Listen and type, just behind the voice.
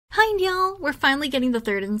Hi y'all! We're finally getting the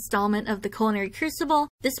third installment of the Culinary Crucible,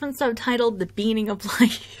 this one subtitled The Beginning of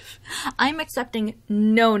Life. I'm accepting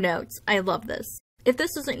no notes. I love this. If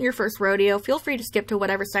this isn't your first rodeo, feel free to skip to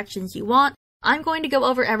whatever sections you want. I'm going to go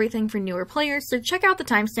over everything for newer players, so check out the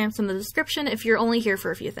timestamps in the description if you're only here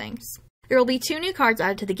for a few things. There will be 2 new cards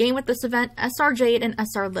added to the game with this event, SR Jade and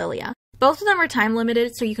SR Lilia. Both of them are time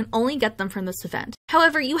limited, so you can only get them from this event.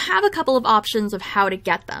 However, you have a couple of options of how to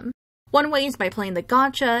get them. One way is by playing the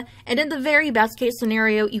gacha, and in the very best case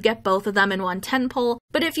scenario, you get both of them in one 10 pull,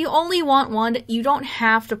 but if you only want one, you don't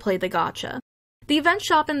have to play the gacha. The event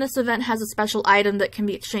shop in this event has a special item that can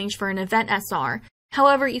be exchanged for an event SR.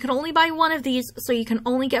 However, you can only buy one of these, so you can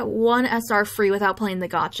only get one SR free without playing the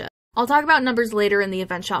gacha. I'll talk about numbers later in the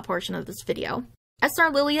event shop portion of this video. SR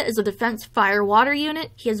Lilia is a defense fire water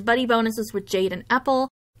unit. He has buddy bonuses with Jade and Epple.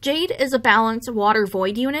 Jade is a balanced water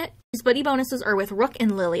void unit. His buddy bonuses are with Rook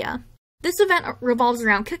and Lilia. This event revolves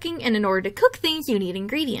around cooking, and in order to cook things, you need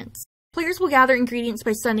ingredients. Players will gather ingredients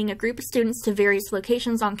by sending a group of students to various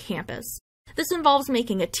locations on campus. This involves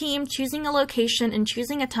making a team, choosing a location, and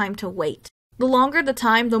choosing a time to wait. The longer the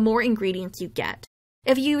time, the more ingredients you get.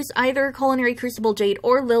 If you use either Culinary Crucible Jade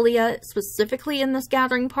or Lilia specifically in this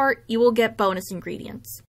gathering part, you will get bonus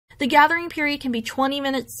ingredients. The gathering period can be 20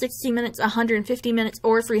 minutes, 60 minutes, 150 minutes,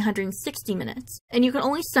 or 360 minutes, and you can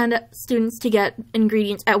only send students to get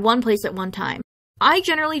ingredients at one place at one time. I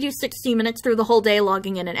generally do 60 minutes through the whole day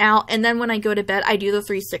logging in and out, and then when I go to bed I do the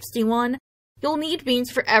 361. You'll need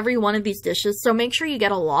beans for every one of these dishes, so make sure you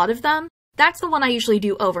get a lot of them. That's the one I usually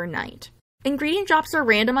do overnight. Ingredient drops are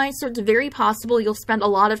randomized, so it's very possible you'll spend a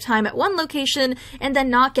lot of time at one location and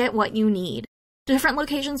then not get what you need. Different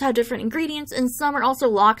locations have different ingredients, and some are also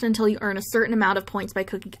locked until you earn a certain amount of points by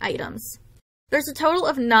cooking items. There's a total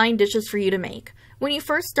of 9 dishes for you to make. When you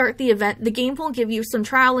first start the event, the game will give you some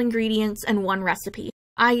trial ingredients and 1 recipe.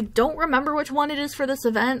 I don't remember which one it is for this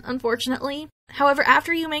event, unfortunately. However,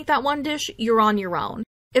 after you make that one dish, you're on your own.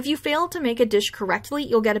 If you fail to make a dish correctly,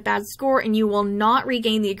 you'll get a bad score and you will not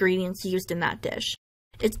regain the ingredients used in that dish.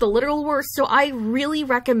 It's the literal worst, so I really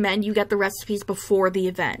recommend you get the recipes before the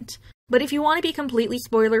event. But if you want to be completely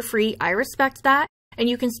spoiler-free, I respect that, and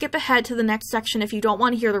you can skip ahead to the next section if you don't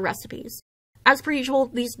want to hear the recipes. As per usual,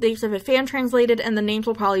 these have been fan-translated, and the names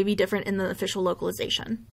will probably be different in the official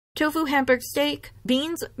localization. Tofu hamburg steak,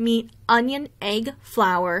 beans, meat, onion, egg,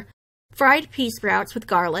 flour, fried pea sprouts with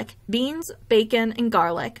garlic, beans, bacon, and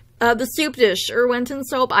garlic. The soup dish, or Wenten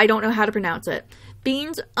soap, I don't know how to pronounce it.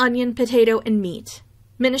 Beans, onion, potato, and meat.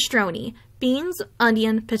 Minestrone, beans,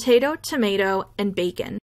 onion, potato, tomato, and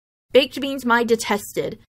bacon. Baked beans, my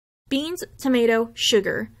detested. Beans, tomato,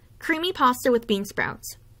 sugar. Creamy pasta with bean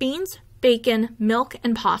sprouts. Beans, bacon, milk,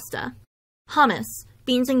 and pasta. Hummus,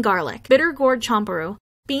 beans and garlic. Bitter gourd champuru.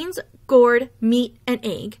 Beans, gourd, meat, and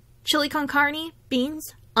egg. Chili con carne,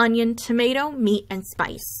 beans, onion, tomato, meat, and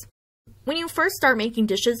spice. When you first start making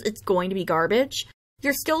dishes, it's going to be garbage.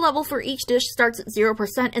 Your skill level for each dish starts at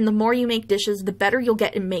 0%, and the more you make dishes, the better you'll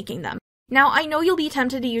get in making them. Now, I know you'll be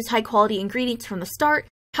tempted to use high-quality ingredients from the start.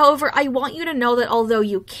 However, I want you to know that although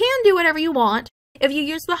you can do whatever you want, if you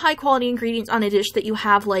use the high-quality ingredients on a dish that you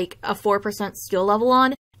have like a 4% skill level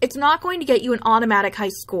on, it's not going to get you an automatic high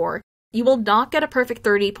score. You will not get a perfect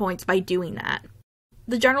 30 points by doing that.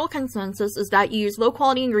 The general consensus is that you use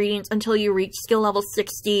low-quality ingredients until you reach skill level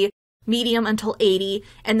 60, medium until 80,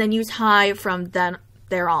 and then use high from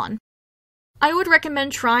there on. I would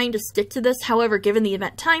recommend trying to stick to this, however, given the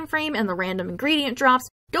event time frame and the random ingredient drops,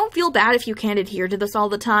 don't feel bad if you can't adhere to this all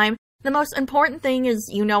the time. The most important thing is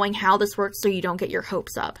you knowing how this works so you don't get your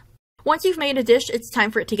hopes up. Once you've made a dish, it's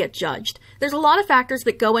time for it to get judged. There's a lot of factors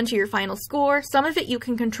that go into your final score. Some of it you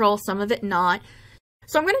can control, some of it not.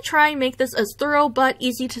 So I'm going to try and make this as thorough but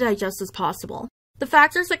easy to digest as possible. The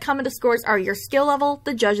factors that come into scores are your skill level,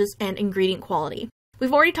 the judges, and ingredient quality.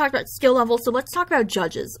 We've already talked about skill level, so let's talk about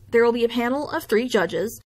judges. There will be a panel of 3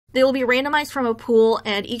 judges. They will be randomized from a pool,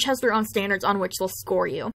 and each has their own standards on which they'll score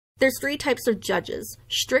you. There's 3 types of judges: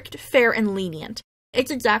 strict, fair, and lenient.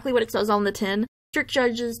 It's exactly what it says on the tin. Strict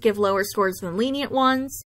judges give lower scores than lenient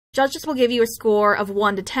ones. Judges will give you a score of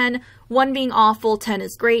 1 to 10, 1 being awful, 10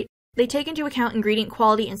 is great. They take into account ingredient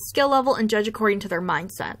quality and skill level and judge according to their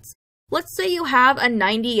mindsets. Let's say you have a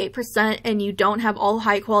 98% and you don't have all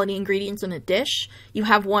high quality ingredients in a dish. You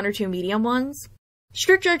have 1 or 2 medium ones.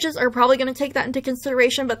 Strict judges are probably going to take that into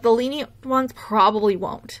consideration, but the lenient ones probably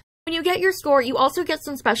won't. When you get your score, you also get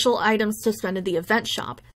some special items to spend in the event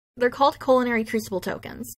shop. They're called Culinary Crucible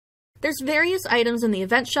tokens. There's various items in the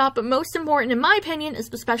event shop, but most important in my opinion is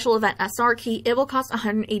the special event SR key. It will cost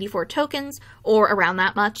 184 tokens, or around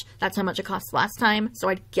that much. That's how much it cost last time, so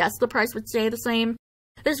I guess the price would stay the same.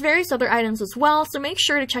 There's various other items as well, so make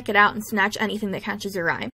sure to check it out and snatch anything that catches your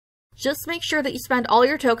eye. Just make sure that you spend all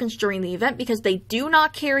your tokens during the event because they do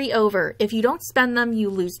not carry over. If you don't spend them, you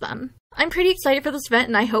lose them. I'm pretty excited for this event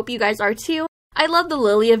and I hope you guys are too. I love the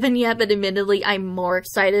Lilia vignette, but admittedly I'm more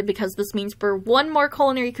excited because this means we're one more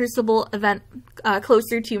Culinary Crucible event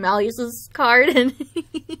closer to Malleus's card, and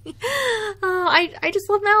I just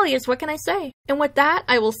love Malleus, what can I say? And with that,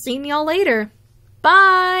 I will see y'all later.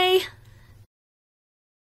 Bye!